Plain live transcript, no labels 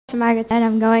Margaret said,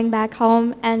 I'm going back home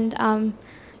and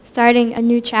starting a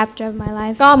new chapter of my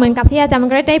life. ก็เหมือนกับที่อาจารย์มา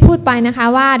ร์กาเร็ตได้พูดไปนะคะ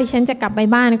ว่าดิฉันจะกลับไป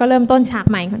บ้านก็เริ่มต้นฉาก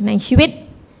ใหม่ในชีวิต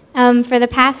For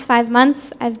the past 5 months,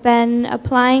 I've been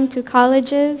applying to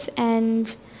colleges and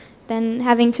then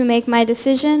having to make my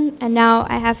decision, and now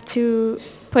I have to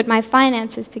put my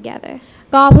finances together.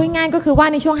 ก็พูดง่ายก็คือว่า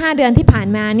ในช่วง5 เดือนที่ผ่าน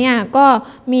มาเนี่ยก็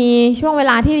มีช่วงเว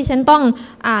ลาที่ดิฉันต้อง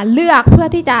เลือกเพื่อ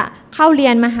ที่จะเข้าเรี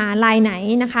ยนมหาลัยไหน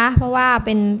นะคะเพราะว่าเ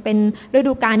ป็นฤ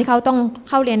ดูกาลที่เขาต้อง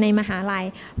เข้าเรียนในมหาลัย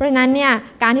เพราะฉะนั้นเนี่ย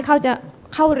การที่เขาจะ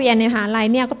เข้าเรียนในมหาลัย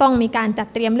เนี่ยก็ต้องมีการจัด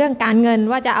เตรียมเรื่องการเงิน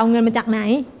ว่าจะเอาเงินมาจากไหน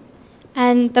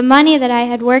And the money that I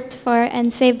had worked for and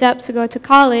saved up to go to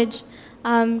college,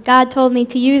 God told me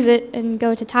to use it and go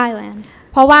to Thailand.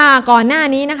 เพราะว่าก่อนหน้า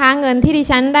นี้นะคะเงินที่ดิ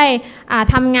ฉันได้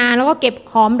ทำงานแล้วก็เก็บ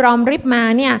หอมรอมริบมา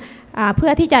เนี่ยเพื่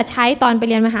อที่จะใช้ตอนไป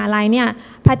เรียนมหาลัยเนี่ย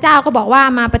พระเจ้าก็บอกว่า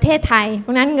มาประเทศไทยเพร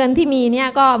าะนั้นเงินที่มีเนี่ย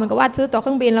ก็เหมือนกับว่าซื้อตั๋วเค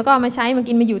รื่องบินแล้วก็มาใช้มา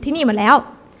กินมาอยู่ที่นี่หมดแล้ว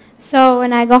So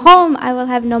when I go home, I will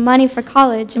have no money for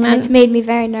college, and it's made me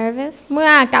very nervous. เมื่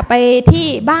อกลับไปที่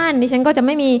บ้านดิฉันก็จะไ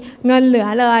ม่มีเงินเหลือ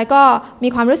เลยก็มี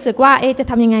ความรู้สึกว่าจะ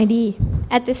ทำยังไงดี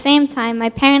At the same time,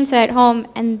 my parents are at home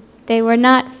and they were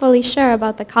not fully sure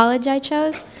about the college I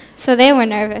chose, so they were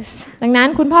nervous. ดังนั้น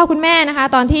คุณพ่อคุณแม่นะคะ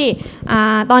ตอน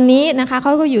นี้นะคะเข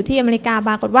าก็อยู่ที่อเมริกาป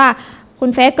รากฏว่าคุ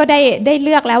ณเฟสก็ได้เ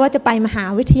ลือกแล้วว่าจะไปมหา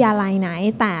วิทยาลัยไหน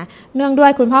แต่เนื่องด้ว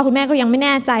ยคุณพ่อคุณแม่ก็ยังไม่แ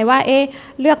น่ใจว่า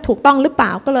เลือกถูกต้องหรือเปล่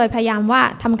าก็เลยพยายามว่า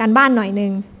ทำการบ้านหน่อยนึ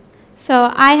ง So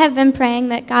I have been praying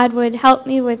that God would help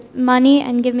me with money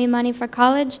and give me money for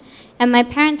college, and my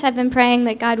parents have been praying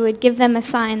that God would give them a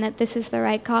sign that this is the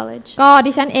right college. ก็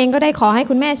ดิฉันเองก็ได้ขอให้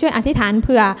คุณแม่ช่วยอธิษฐานเ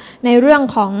ผื่อในเรื่อง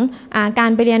ของกา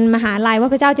รไปเรียนมหาลัยว่า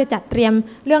พระเจ้าจะจัดเตรียม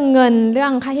เรื่องเงินเรื่อ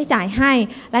งค่าใช้จ่ายให้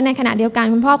และในขณะเดียวกัน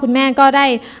คุณพ่อคุณแม่ก็ได้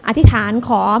อธิษฐานข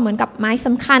อเหมือนกับไม้ส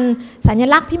ำคัญสัญ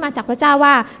ลักษณ์ที่มาจากพระเจ้า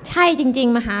ว่าใช่จริง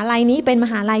ๆมหาลัยนี้เป็นม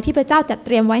หาลัยที่พระเจ้าจัดเต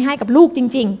รียมไว้ให้กับลูกจ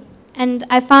ริงAnd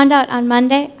I found out on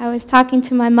Monday, I was talking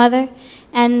to my mother,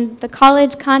 and the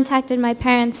college contacted my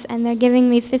parents, and they're giving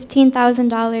me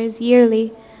 $15,000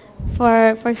 yearly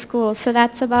for school. So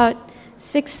that's about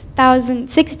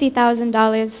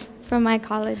 $60,000 for my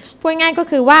college. พูดง่ายก็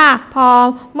คือว่าพอ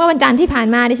เมื่อวันจันทร์ที่ผ่าน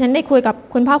มาดิฉันได้คุยกับ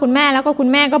คุณพ่อคุณแม่แล้วก็คุณ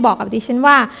แม่ก็บอกกับดิฉัน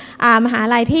ว่ามหา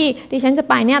ลัยที่ดิฉันจะ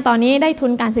ไปเนี่ยตอนนี้ได้ทุ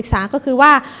นการศึกษาก็คือว่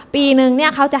าปีนึงเนี่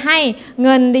ยเขาจะให้เ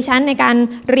งินดิฉันในการ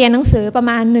เรียนหนังสือประ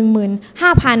มาณ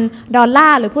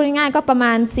 $15,000 หรือพูดง่ายๆก็ประม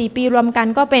าณ4 ปีรวมกัน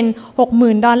ก็เป็น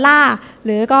 $60,000 ห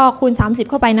รือก็คูณ30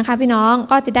เข้าไปนะคะพี่น้อง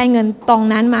ก็จะได้เงินตรง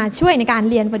นั้นมาช่วยในการ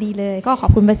เรียนพอดีเลยก็ขอ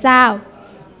บคุณพระเจ้า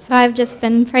So I've just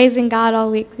been praising God all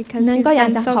week because He's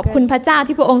been so ขอบคุณพระเจ้า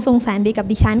ที่พระองค์ทรงแสนดีกับ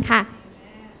ดิฉันค่ะ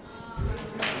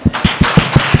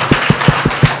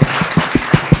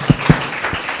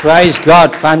Praise God,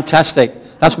 fantastic.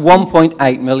 That's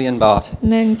 1.8 million baht.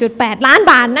 1.8 ล้าน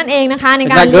บาทนั่นเองนะคะใน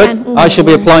การ Is that เรียน good? I should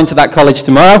be applying to that college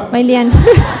tomorrow. ไปเรียน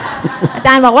อาจ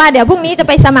ารย์บอกว่าเดี๋ยวพรุ่งนี้จะ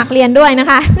ไปสมัครเรียนด้วยนะ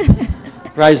คะ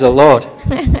Praise the Lord.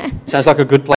 Sounds like a good place.